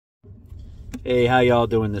Hey, how y'all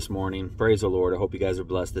doing this morning? Praise the Lord. I hope you guys are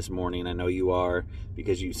blessed this morning. I know you are,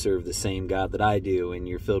 because you serve the same God that I do, and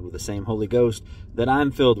you're filled with the same Holy Ghost that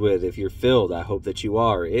I'm filled with. If you're filled, I hope that you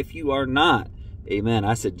are. If you are not, amen,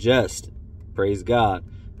 I suggest, praise God,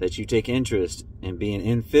 that you take interest in being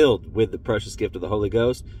infilled with the precious gift of the Holy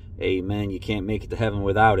Ghost. Amen. You can't make it to heaven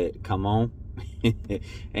without it. Come on.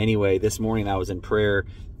 Anyway, this morning I was in prayer,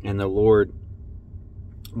 and the Lord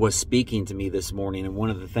was speaking to me this morning, and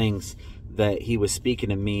one of the things that he was speaking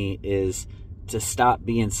to me is to stop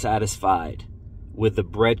being satisfied with the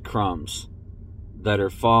breadcrumbs that are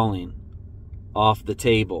falling off the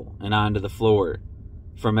table and onto the floor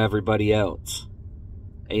from everybody else.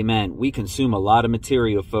 Amen. We consume a lot of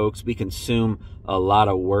material, folks. We consume a lot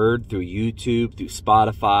of word through YouTube, through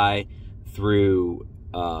Spotify, through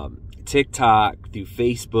TikTok, through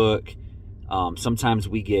Facebook. Sometimes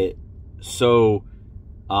we get so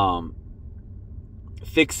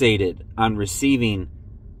fixated on receiving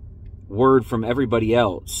word from everybody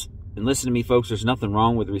else. And listen to me, folks, there's nothing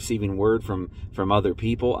wrong with receiving word from other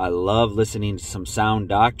people. I love listening to some sound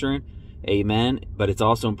doctrine. Amen. But it's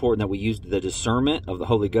also important that we use the discernment of the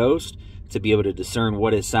Holy Ghost to be able to discern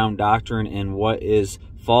what is sound doctrine and what is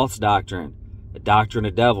false doctrine. A doctrine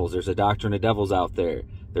of devils. There's a doctrine of devils out there.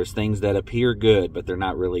 There's things that appear good, but they're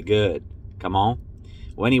not really good. Come on.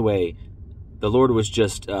 Well, anyway, the Lord was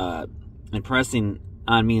just impressing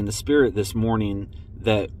on me in the spirit this morning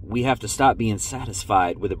that we have to stop being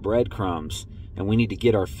satisfied with the breadcrumbs, and we need to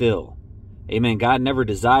get our fill. Amen. God never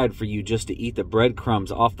desired for you just to eat the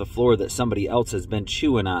breadcrumbs off the floor that somebody else has been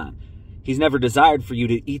chewing on. He's never desired for you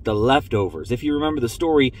to eat the leftovers. If you remember the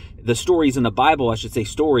stories in the Bible, I should say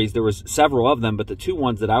stories, there was several of them, but the two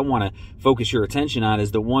ones that I want to focus your attention on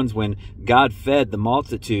is the ones when God fed the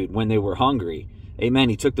multitude when they were hungry. Amen.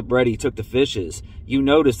 He took the bread, he took the fishes. You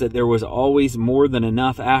notice that there was always more than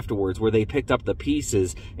enough afterwards, where they picked up the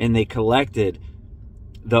pieces and they collected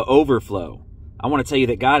the overflow. I want to tell you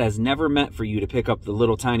that God has never meant for you to pick up the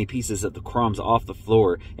little tiny pieces of the crumbs off the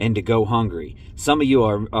floor and to go hungry. Some of you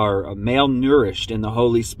are malnourished in the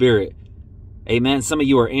Holy Spirit. Amen. Some of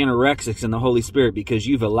you are anorexics in the Holy Spirit because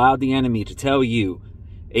you've allowed the enemy to tell you,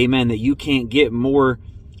 amen, that you can't get more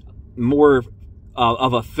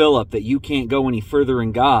of a fill up, that you can't go any further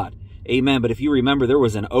in God. Amen. But if you remember, there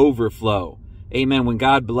was an overflow. Amen. When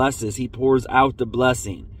God blesses, he pours out the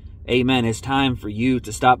blessing. Amen. It's time for you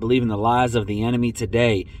to stop believing the lies of the enemy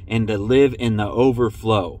today and to live in the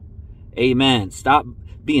overflow. Amen. Stop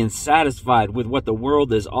being satisfied with what the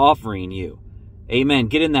world is offering you. Amen.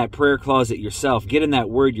 Get in that prayer closet yourself. Get in that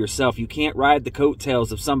word yourself. You can't ride the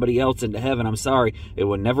coattails of somebody else into heaven. I'm sorry. It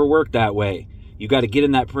will never work that way. You got to get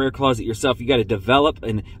in that prayer closet yourself. You got to develop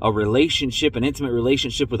a relationship, an intimate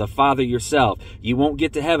relationship with a Father yourself. You won't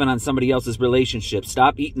get to heaven on somebody else's relationship.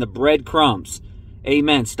 Stop eating the breadcrumbs.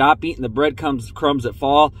 Amen. Stop eating the breadcrumbs that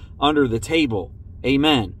fall under the table.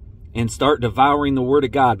 Amen. And start devouring the Word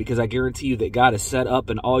of God, because I guarantee you that God has set up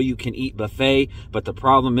an all-you-can-eat buffet. But the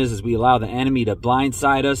problem is we allow the enemy to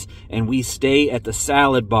blindside us, and we stay at the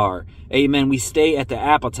salad bar. Amen. We stay at the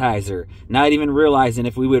appetizer, not even realizing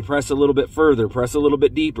if we would press a little bit further, press a little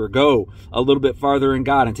bit deeper, go a little bit farther in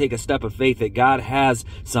God and take a step of faith, that God has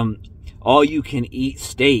some all-you-can-eat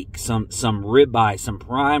steak, some ribeye, some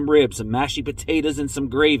prime rib, some mashed potatoes, and some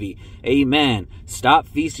gravy. Amen. Stop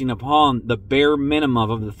feasting upon the bare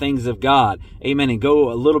minimum of the things of God. Amen. And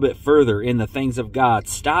go a little bit further in the things of God.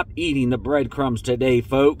 Stop eating the breadcrumbs today,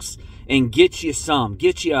 folks, and get you some.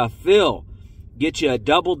 Get you a fill. Get you a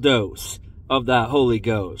double dose of that Holy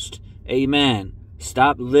Ghost. Amen.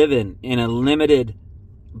 Stop living in a limited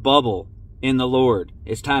bubble in the Lord.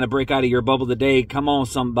 It's time to break out of your bubble today. Come on,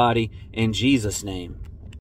 somebody, in Jesus' name.